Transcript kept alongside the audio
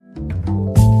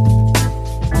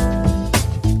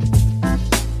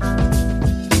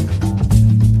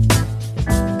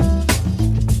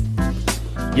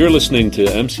You're listening to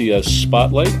MCS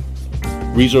Spotlight,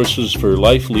 Resources for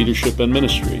Life, Leadership, and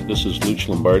Ministry. This is Luch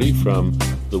Lombardi from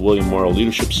the William Morrow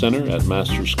Leadership Center at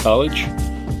Masters College.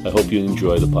 I hope you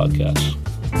enjoy the podcast.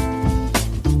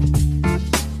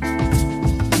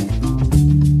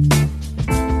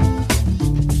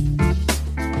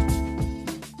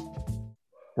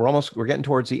 We're getting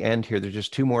towards the end here. There's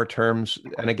just two more terms.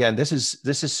 And again, this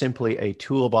is simply a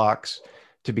toolbox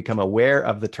to become aware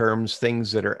of the terms,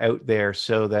 things that are out there,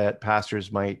 so that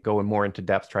pastors might go in more into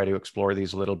depth, try to explore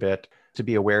these a little bit, to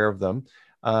be aware of them.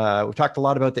 We've talked a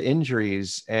lot about the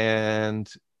injuries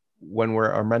and when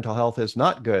our mental health is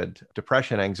not good: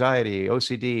 depression, anxiety,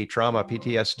 OCD, trauma,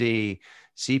 PTSD,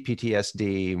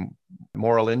 CPTSD,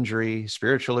 moral injury,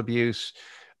 spiritual abuse.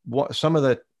 Some of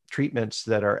the treatments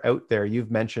that are out there,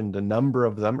 you've mentioned a number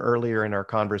of them earlier in our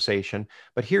conversation,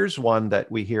 but here's one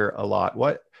that we hear a lot.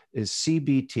 What is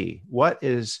CBT?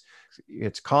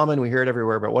 It's common, we hear it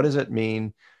everywhere, but what does it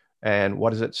mean and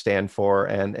what does it stand for?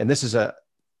 And this is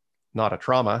not a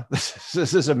trauma.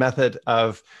 This is a method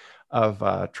of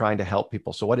trying to help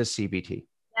people. So what is CBT?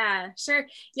 Yeah, sure.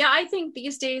 Yeah, I think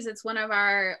these days it's one of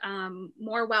our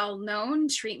more well-known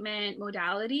treatment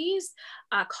modalities,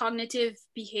 cognitive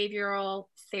behavioral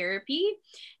therapy.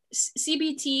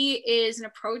 CBT is an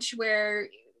approach where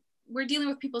we're dealing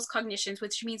with people's cognitions,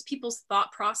 which means people's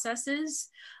thought processes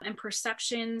and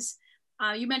perceptions.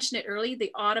 You mentioned it early,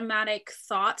 the automatic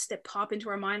thoughts that pop into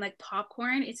our mind like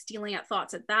popcorn. It's dealing at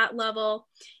thoughts at that level.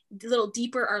 A little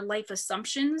deeper are life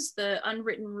assumptions, the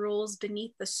unwritten rules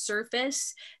beneath the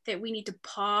surface that we need to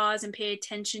pause and pay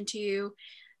attention to,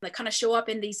 that kind of show up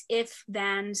in these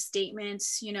if-then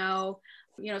statements.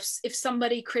 If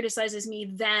somebody criticizes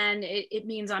me, then it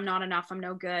means I'm not enough, I'm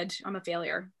no good, I'm a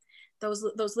failure. Those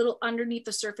little underneath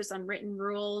the surface unwritten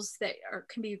rules that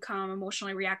can become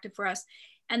emotionally reactive for us.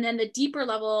 And then the deeper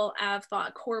level of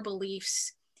thought, core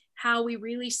beliefs, how we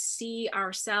really see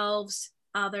ourselves,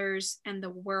 others, and the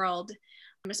world.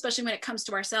 Especially when it comes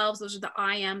to ourselves, those are the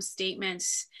I am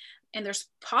statements. And there's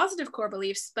positive core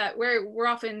beliefs, but we're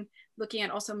often looking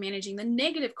at also managing the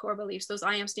negative core beliefs, those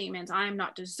I am statements. I am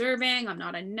not deserving, I'm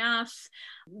not enough,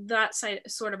 that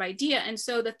sort of idea. And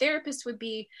so the therapist would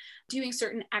be doing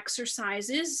certain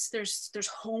exercises. There's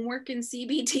homework in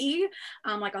CBT,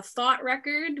 like a thought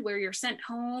record where you're sent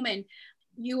home and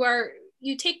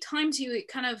you take time to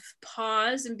kind of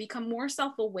pause and become more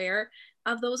self-aware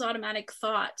of those automatic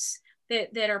thoughts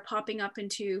that are popping up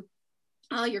into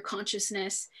your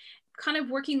consciousness, kind of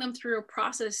working them through a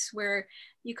process where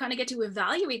you kind of get to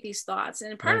evaluate these thoughts.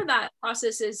 And part of that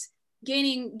process is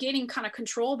gaining kind of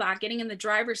control back, getting in the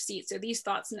driver's seat. So these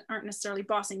thoughts aren't necessarily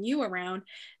bossing you around,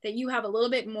 that you have a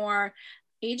little bit more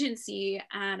agency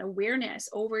and awareness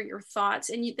over your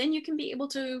thoughts. And then you can be able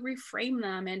to reframe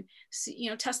them and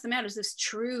test them out. Is this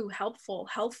true, helpful,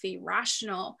 healthy,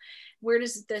 rational? Where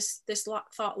does this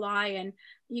thought lie? And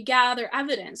you gather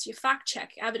evidence, you fact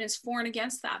check evidence for and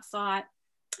against that thought,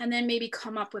 and then maybe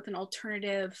come up with an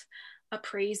alternative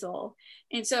appraisal.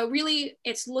 And so really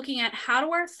it's looking at how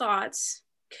do our thoughts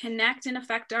connect and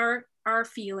affect our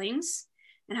feelings,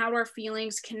 and how do our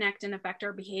feelings connect and affect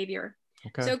our behavior.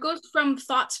 Okay. So it goes from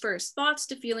thoughts first, thoughts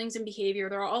to feelings and behavior.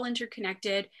 They're all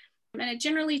interconnected. And it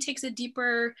generally takes a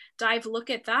deeper dive look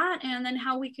at that, and then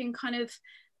how we can kind of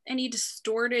any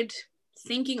distorted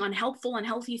thinking, unhelpful,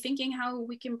 unhealthy thinking, how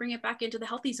we can bring it back into the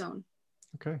healthy zone.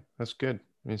 Okay, that's good.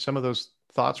 I mean, some of those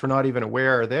thoughts we're not even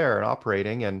aware are there and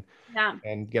operating, and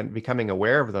becoming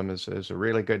aware of them is a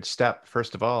really good step,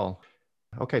 first of all.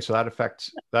 Okay, so that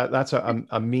affects that's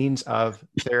a means of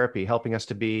therapy, helping us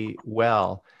to be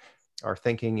well. Our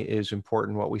thinking is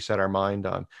important, what we set our mind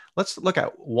on. Let's look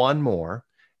at one more,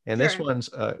 and This one's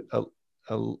a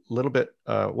little bit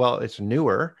it's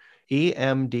newer.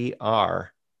 EMDR.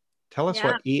 Tell us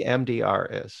what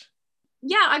EMDR is.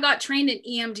 Yeah, I got trained in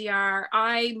EMDR,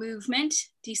 eye movement,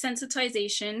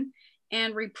 desensitization,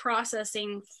 and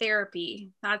reprocessing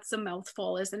therapy. That's a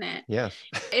mouthful, isn't it? Yes.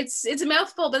 It's a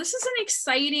mouthful, but this is an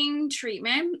exciting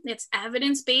treatment. It's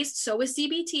evidence-based. So is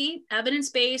CBT.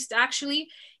 Evidence-based, actually,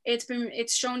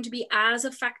 it's shown to be as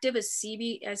effective as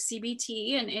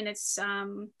CBT in its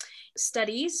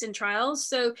studies and trials.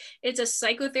 So it's a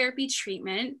psychotherapy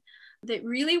treatment that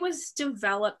really was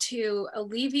developed to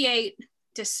alleviate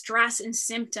distress and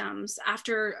symptoms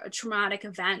after a traumatic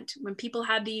event, when people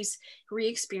had these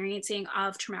re-experiencing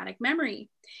of traumatic memory.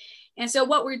 And so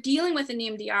what we're dealing with in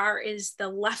EMDR is the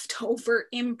leftover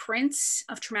imprints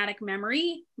of traumatic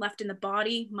memory left in the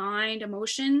body, mind,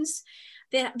 emotions.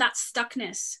 that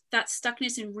stuckness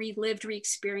in relived,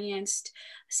 re-experienced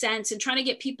sense, and trying to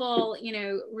get people,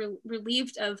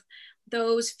 relieved of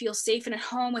those, feel safe and at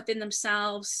home within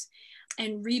themselves,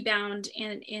 and rebound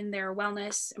in their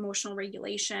wellness, emotional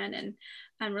regulation,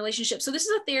 and relationships. So this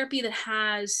is a therapy that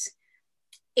has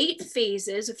 8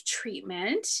 phases of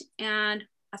treatment and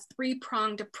a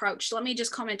 3-pronged approach. Let me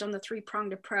just comment on the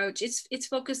 3-pronged approach. It's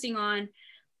focusing on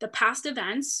the past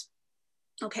events.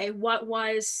 Okay, what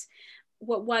was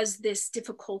this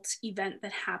difficult event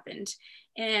that happened,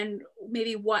 and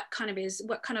maybe what kind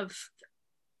of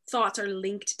thoughts are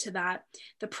linked to that.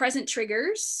 The present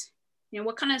triggers,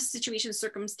 what kind of situations,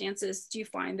 circumstances do you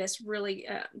find this really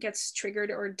gets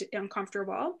triggered or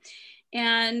uncomfortable,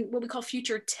 and what we call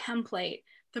future template,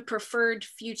 the preferred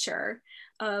future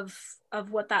of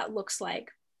what that looks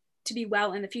like to be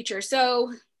well in the future.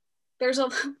 So there's a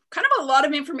kind of a lot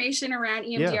of information around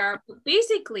EMDR. Yeah. But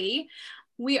basically,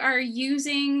 we are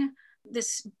using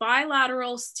this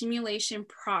bilateral stimulation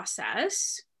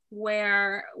process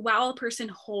where, while a person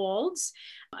holds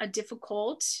a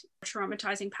difficult,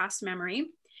 traumatizing past memory,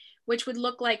 which would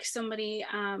look like somebody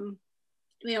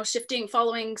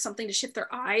following something to shift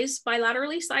their eyes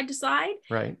bilaterally side to side,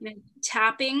 right?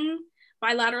 Tapping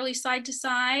bilaterally side to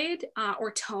side,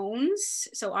 or tones,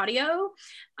 so audio,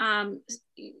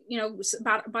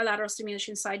 bilateral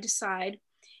stimulation side to side.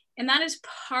 And that is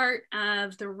part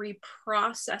of the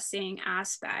reprocessing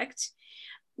aspect,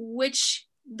 which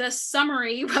the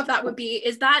summary of that would be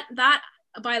is that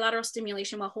bilateral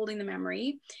stimulation while holding the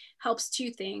memory helps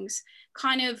 2 things: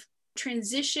 kind of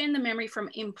transition the memory from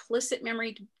implicit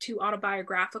memory to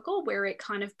autobiographical, where it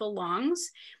kind of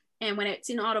belongs. And when it's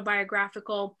in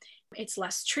autobiographical, it's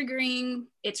less triggering,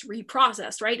 it's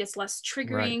reprocessed, right? It's less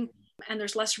triggering, right. And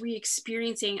there's less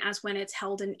re-experiencing as when it's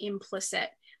held in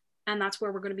implicit. And that's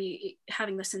where we're going to be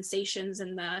having the sensations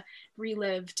and the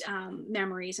relived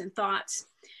memories and thoughts.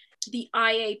 The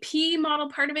IAP model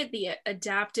part of it, the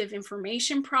adaptive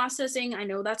information processing, I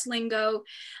know that's lingo,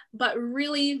 but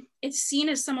really it's seen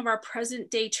as some of our present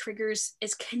day triggers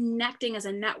is connecting as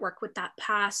a network with that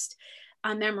past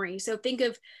memory. So think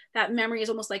of that memory as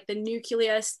almost like the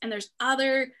nucleus, and there's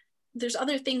other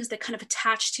things that kind of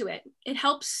attach to it. It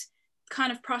helps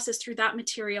kind of process through that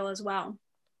material as well.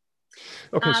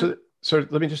 Okay, so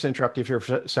let me just interrupt you for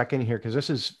a second here, because this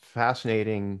is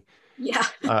fascinating. Yeah.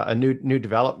 A new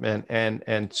development,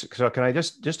 and so can I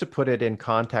just to put it in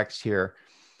context here,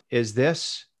 is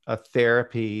this a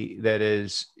therapy that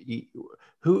is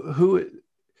who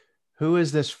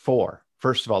is this for?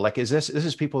 First of all, like, this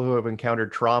is people who have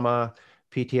encountered trauma,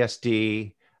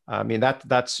 PTSD. I mean,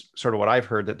 that's sort of what I've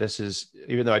heard, that this is,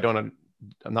 even though I'm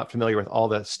not familiar with all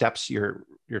the steps you're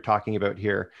talking about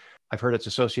here, I've heard it's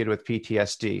associated with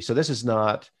PTSD. So this is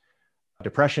not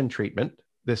depression treatment.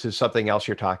 This is something else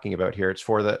you're talking about here. It's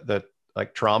for the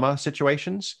like trauma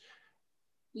situations.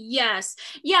 Yes.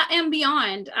 Yeah. And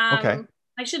beyond. Okay.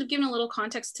 I should have given a little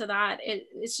context to that.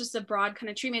 It's just a broad kind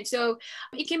of treatment. So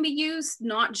it can be used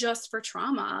not just for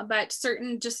trauma, but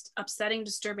certain just upsetting,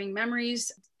 disturbing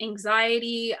memories,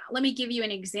 anxiety. Let me give you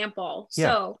an example.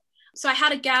 Yeah. So I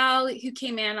had a gal who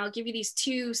came in. I'll give you these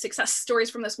 2 success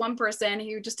stories from this one person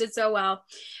who just did so well.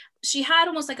 She had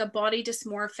almost like a body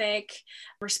dysmorphic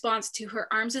response to her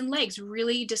arms and legs,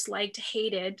 really disliked,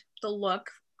 hated the look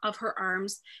of her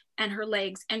arms and her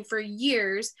legs. And for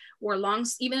years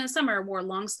even in summer, wore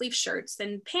long sleeve shirts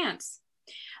and pants.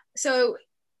 So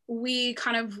we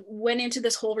kind of went into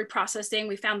this whole reprocessing.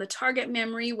 We found the target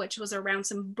memory, which was around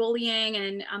some bullying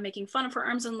and making fun of her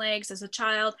arms and legs as a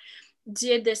child.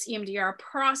 Did this EMDR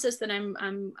process that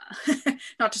I'm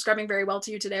not describing very well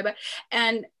to you today, but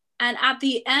and at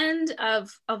the end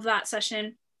of that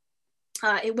session,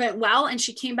 it went well. And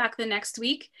she came back the next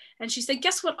week and she said,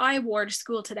 guess what I wore to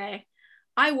school today?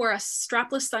 I wore a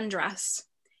strapless sundress.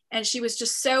 And she was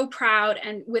just so proud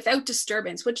and without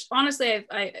disturbance, which honestly,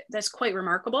 that's quite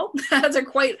remarkable. That's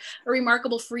quite a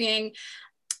remarkable, freeing.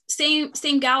 Same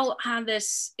gal had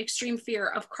this extreme fear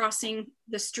of crossing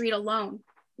the street alone.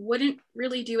 Wouldn't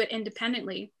really do it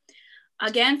independently.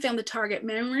 Again, found the target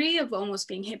memory of almost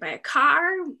being hit by a car,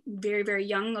 very, very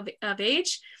young of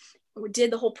age. We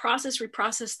did the whole process,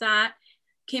 reprocessed that,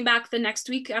 came back the next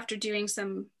week after doing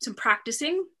some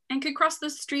practicing, and could cross the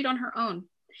street on her own.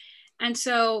 And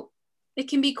so it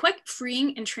can be quite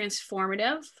freeing and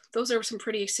transformative. Those are some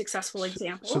pretty successful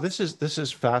examples. So this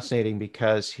is fascinating,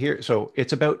 because here, so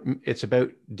it's about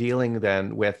dealing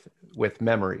then with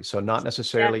memory. So not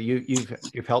necessarily,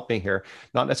 you've helped me here,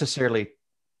 not necessarily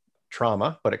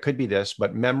trauma, but it could be this,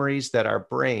 but memories that our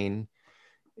brain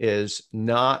is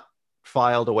not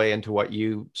filed away into what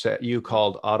you said you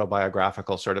called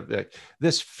autobiographical, sort of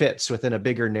this fits within a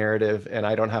bigger narrative and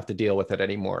I don't have to deal with it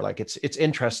anymore. Like it's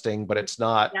interesting, but it's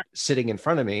not sitting in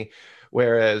front of me.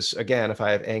 Whereas again, if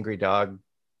I have angry dog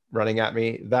running at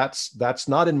me, that's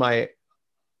not in my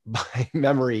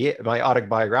memory, my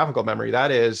autobiographical memory.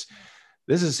 This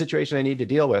is a situation I need to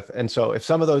deal with. And so if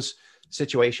some of those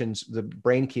situations, the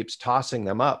brain keeps tossing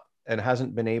them up and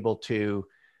hasn't been able to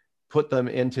put them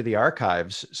into the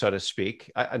archives, so to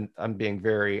speak. I'm being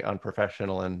very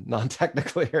unprofessional and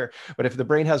non-technical here, but if the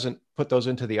brain hasn't put those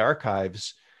into the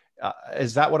archives,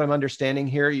 is that what I'm understanding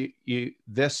here?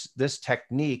 This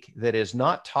technique that is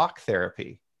not talk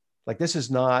therapy, like this is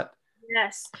not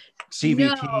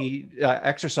CBT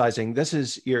exercising. This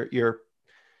is your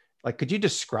like, could you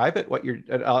describe it? What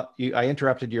I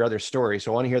interrupted your other story,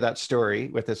 so I want to hear that story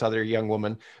with this other young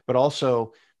woman, but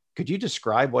also, could you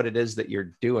describe what it is that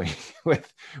you're doing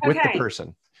with the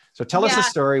person? So tell us the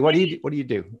story. What do you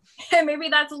do? Maybe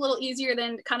that's a little easier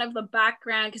than kind of the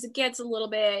background, because it gets a little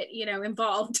bit,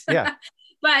 involved. Yeah.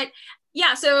 But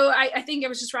yeah, so I think I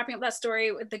was just wrapping up that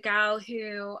story with the gal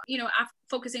who,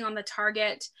 focusing on the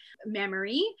target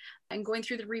memory and going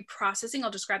through the reprocessing.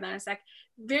 I'll describe that in a sec.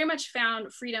 Very much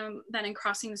found freedom then in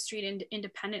crossing the street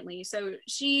independently. So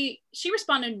she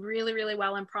responded really, really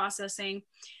well in processing.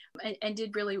 And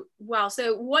did really well.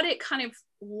 So what it kind of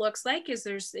looks like is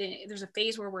there's a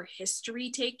phase where we're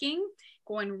history taking,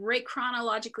 going right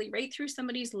chronologically right through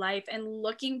somebody's life and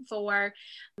looking for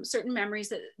certain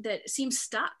memories that seem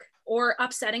stuck or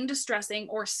upsetting, distressing,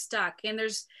 or stuck. And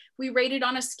we rate it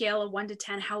on a scale of 1 to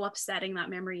 10 how upsetting that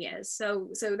memory is. So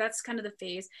that's kind of the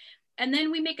phase. And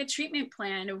then we make a treatment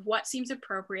plan of what seems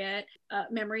appropriate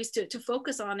memories to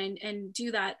focus on and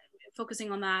do that,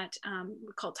 focusing on that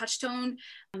we call touch-tone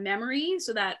memory.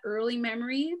 So that early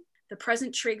memory, the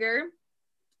present trigger,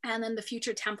 and then the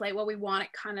future template, what we want it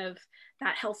kind of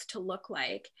that health to look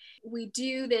like. We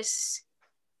do this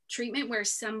treatment where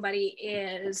somebody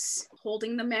is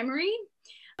holding the memory.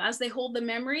 As they hold the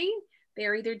memory,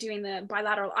 they're either doing the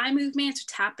bilateral eye movements,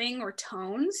 tapping, or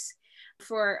tones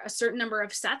for a certain number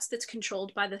of sets that's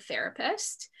controlled by the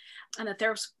therapist. And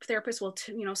the therapist will,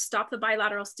 stop the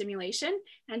bilateral stimulation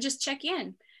and just check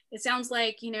in. It sounds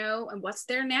like, and what's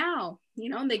there now?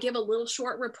 And they give a little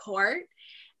short report,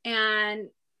 and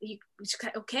you just,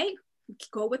 okay,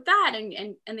 go with that.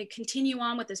 And they continue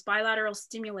on with this bilateral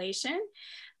stimulation.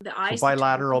 The eyes. So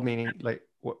bilateral meaning like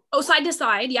what? Oh, side to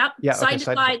side. Yep. Yeah. Side to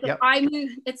side. Yep.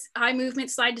 It's eye movement,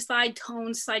 side to side,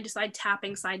 tones, side to side,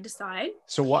 tapping, side to side.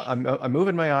 So what I'm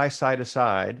moving my eye side to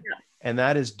side, and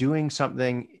that is doing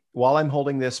something while I'm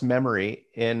holding this memory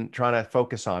and trying to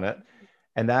focus on it.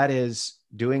 And that is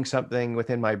doing something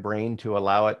within my brain to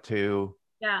allow it to.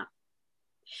 Yeah.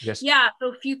 Just. Yeah. So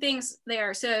a few things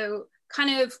there. So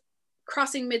kind of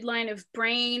crossing midline of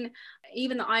brain,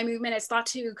 even the eye movement, it's thought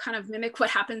to kind of mimic what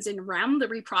happens in REM, the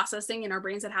reprocessing in our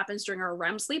brains that happens during our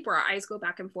REM sleep, where our eyes go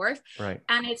back and forth. Right.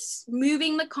 And it's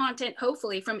moving the content,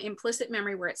 hopefully, from implicit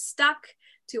memory where it's stuck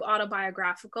to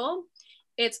autobiographical.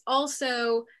 It's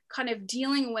also kind of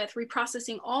dealing with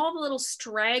reprocessing all the little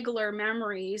straggler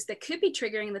memories that could be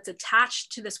triggering that's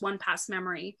attached to this one past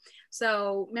memory.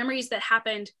 So memories that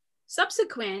happened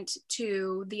subsequent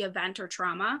to the event or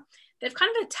trauma, they've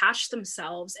kind of attached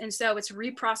themselves. And so it's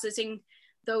reprocessing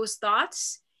those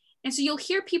thoughts. And so you'll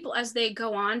hear people as they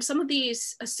go on, some of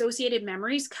these associated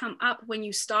memories come up when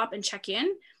you stop and check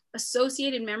in.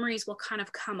 Associated memories will kind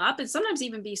of come up and sometimes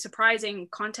even be surprising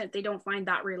content they don't find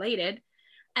that related.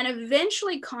 And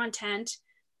eventually content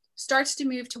starts to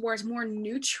move towards a more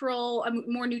neutral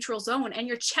zone. And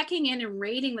you're checking in and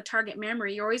rating the target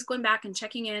memory. You're always going back and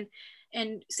checking in.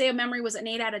 And say a memory was an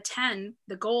 8 out of 10,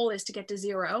 the goal is to get to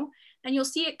 0. And you'll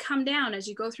see it come down as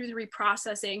you go through the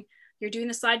reprocessing. You're doing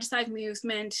the side to side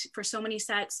movement for so many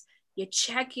sets. You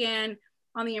check in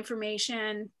on the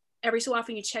information. Every so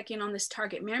often you check in on this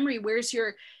target memory. Where's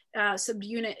your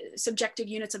subjective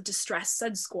units of distress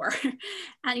SUD score?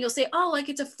 And you'll say, oh, like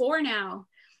it's a 4 now.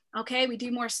 Okay, we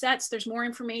do more sets. There's more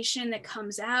information that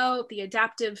comes out.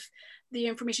 The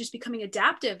information is becoming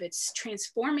adaptive. It's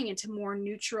transforming into more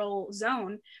neutral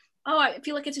zone. Oh, I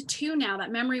feel like it's a 2 now.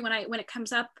 That memory, when it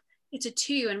comes up, it's a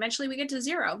 2. And eventually we get to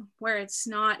 0 where it's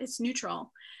not, it's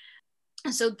neutral.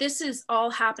 And so this is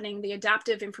all happening. The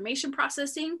adaptive information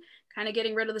processing, kind of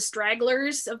getting rid of the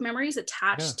stragglers of memories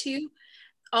attached to.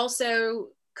 Also,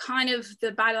 kind of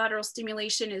the bilateral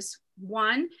stimulation is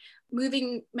 1,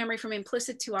 moving memory from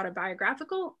implicit to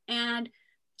autobiographical, and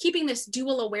keeping this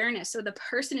dual awareness. So the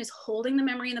person is holding the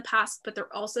memory in the past, but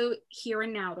they're also here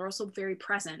and now. They're also very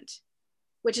present,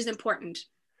 which is important.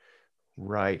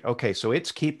 Right. Okay. So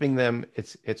it's keeping them,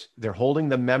 they're holding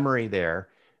the memory there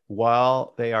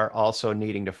while they are also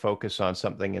needing to focus on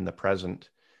something in the present.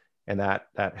 And that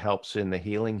helps in the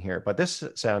healing here. But this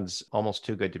sounds almost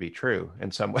too good to be true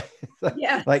in some way.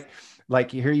 Yeah.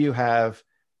 like here you have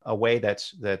a way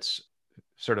that's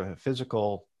sort of a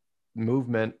physical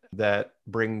movement that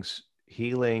brings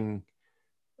healing,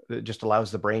 that just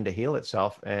allows the brain to heal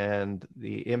itself, and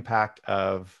the impact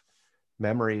of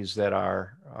memories that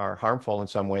are harmful in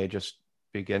some way just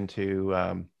begin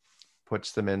to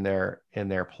puts them in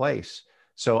their place.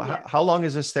 So Yeah. how long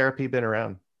has this therapy been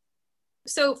around?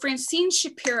 So Francine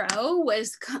Shapiro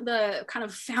was the kind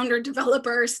of founder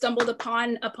developer, stumbled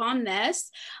upon this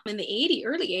in the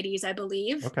early 80s, I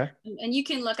believe. Okay. And you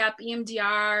can look up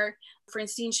EMDR,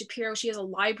 Francine Shapiro. She has a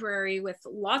library with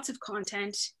lots of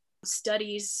content,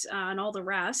 studies, and all the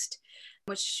rest,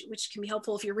 which can be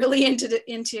helpful if you're really into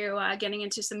getting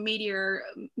into some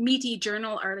meaty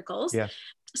journal articles. Yes.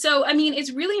 So, I mean,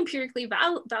 it's really empirically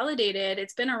validated.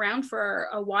 It's been around for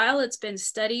a while. It's been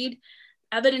studied,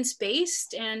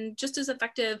 evidence-based, and just as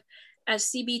effective as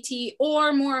CBT,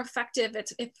 or more effective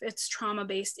if it's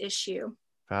trauma-based issue.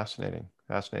 Fascinating.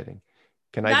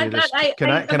 Can I do this?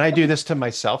 Can I do this to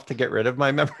myself to get rid of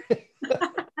my memory?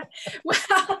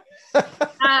 Well,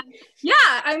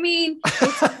 yeah, I mean,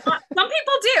 some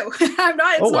people do. It's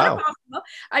not impossible.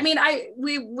 I mean,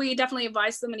 we definitely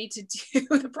advise somebody to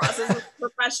do the process with a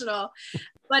professional,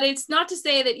 but it's not to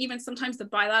say that even sometimes the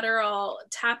bilateral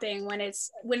tapping, when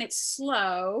it's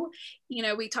slow,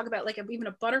 we talk about like even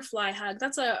a butterfly hug.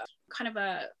 That's a kind of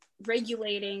a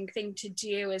regulating thing to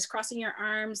do, is crossing your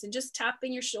arms and just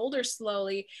tapping your shoulders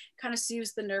slowly kind of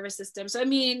soothes the nervous system. So, I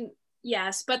mean,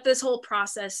 yes, but this whole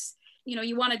process,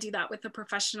 you want to do that with a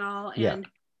professional. And yeah.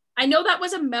 I know that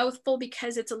was a mouthful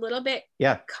because it's a little bit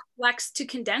complex to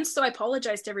condense. So I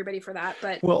apologize to everybody for that.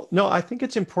 But well, no, I think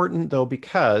it's important though,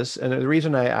 because, and the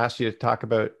reason I asked you to talk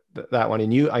about that one,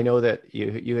 and I know that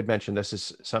you had mentioned this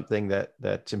is something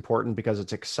that's important because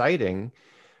it's exciting,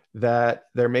 that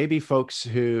there may be folks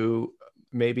who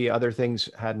maybe other things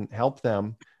hadn't helped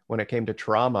them when it came to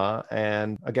trauma.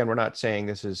 And again, we're not saying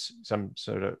this is some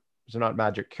sort of, it's not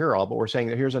magic cure-all, but we're saying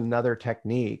that here's another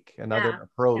technique, another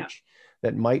approach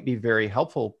that might be very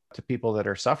helpful to people that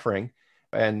are suffering.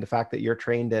 And the fact that you're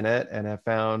trained in it and have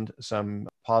found some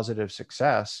positive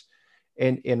success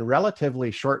in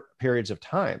relatively short periods of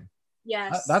time.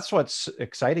 Yes. That's what's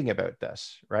exciting about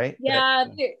this, right? Yeah,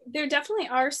 there definitely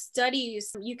are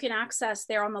studies you can access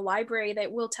there on the library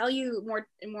that will tell you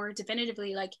more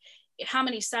definitively, like how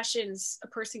many sessions a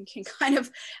person can kind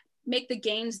of make the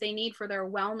gains they need for their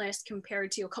wellness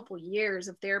compared to a couple of years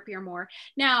of therapy or more.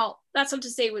 Now, that's not to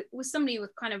say with somebody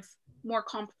with kind of more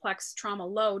complex trauma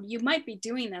load, you might be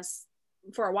doing this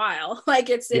for a while.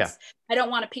 Like it's I don't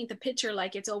want to paint the picture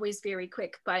like it's always very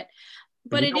quick, but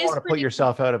you don't want to put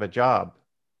yourself out of a job,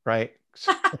 right?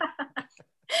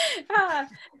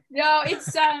 No,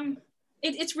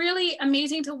 it's really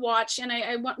amazing to watch. And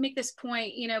I want to make this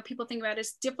point, people think about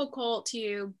it's difficult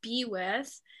to be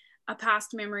with a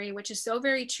past memory, which is so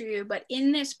very true. But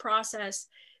in this process,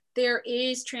 there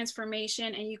is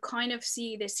transformation, and you kind of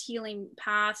see this healing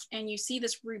path, and you see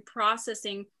this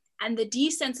reprocessing and the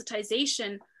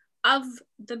desensitization of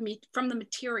from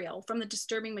the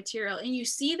disturbing material. And you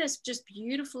see this just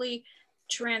beautifully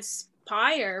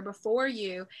transpire before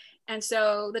you. And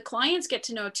so the clients get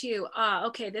to know too,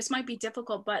 okay, this might be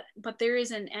difficult, but there is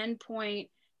an end point,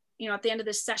 at the end of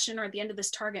this session or at the end of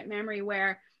this target memory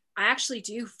where I actually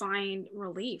do find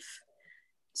relief.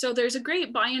 So there's a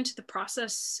great buy-in to the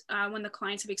process when the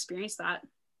clients have experienced that.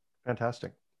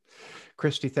 Fantastic.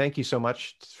 Christy, thank you so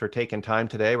much for taking time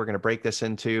today. We're going to break this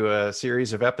into a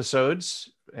series of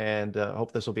episodes, and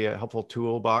hope this will be a helpful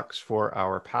toolbox for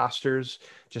our pastors,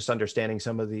 just understanding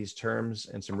some of these terms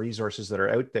and some resources that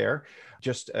are out there.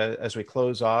 Just as we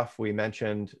close off, we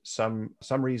mentioned some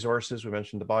resources. We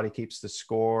mentioned The Body Keeps the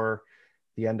Score,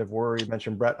 The End of Worry. We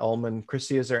mentioned Brett Ullman.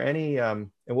 Christy, is there any, and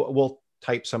we'll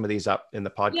type some of these up in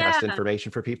the podcast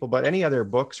information for people, but any other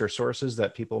books or sources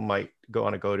that people might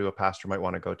a pastor might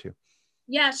want to go to?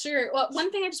 Yeah, sure. Well, one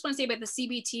thing I just want to say about the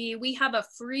CBT, we have a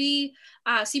free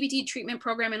CBT treatment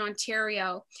program in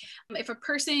Ontario. If a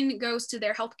person goes to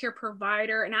their healthcare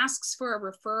provider and asks for a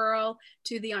referral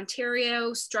to the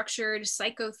Ontario Structured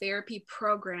Psychotherapy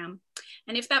Program,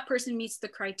 and if that person meets the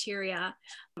criteria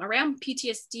around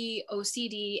PTSD,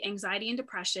 OCD, anxiety, and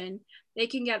depression, they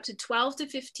can get up to 12 to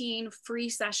 15 free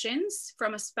sessions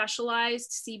from a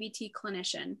specialized CBT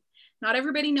clinician. Not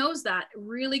everybody knows that.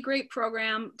 Really great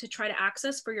program to try to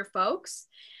access for your folks.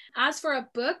 As for a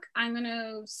book, I'm going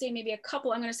to say maybe a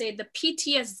couple. I'm going to say the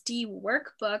PTSD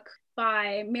Workbook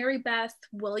by Mary Beth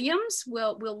Williams.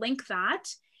 We'll link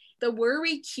that. The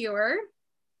Worry Cure,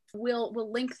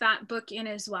 we'll link that book in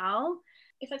as well.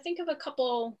 If I think of a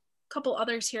couple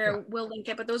others here, we'll link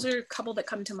it, but those are a couple that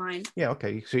come to mind. Yeah,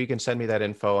 okay. So you can send me that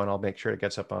info and I'll make sure it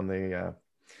gets up on the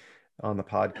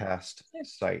podcast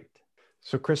site.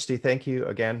 So Christy, thank you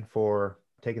again for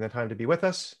taking the time to be with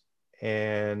us.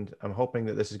 And I'm hoping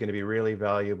that this is going to be really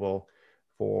valuable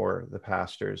for the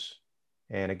pastors.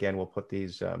 And again, we'll put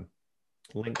these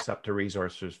links up to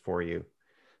resources for you.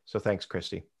 So thanks,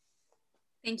 Christy.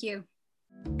 Thank you.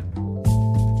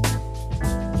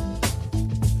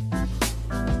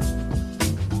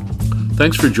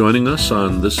 Thanks for joining us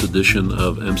on this edition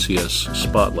of MCS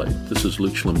Spotlight. This is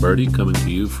Luch Lombardi coming to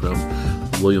you from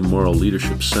William Morrow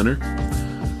Leadership Center.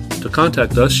 To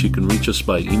contact us, you can reach us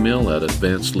by email at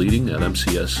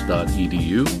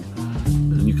advancedleading@mcs.edu.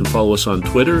 And you can follow us on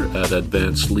Twitter at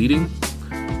advancedleading,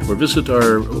 or visit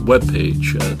our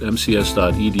webpage at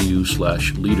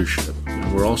mcs.edu/leadership.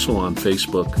 And we're also on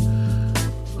Facebook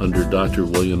under Dr.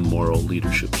 William Morrow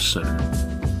Leadership Center.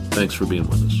 Thanks for being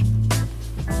with us.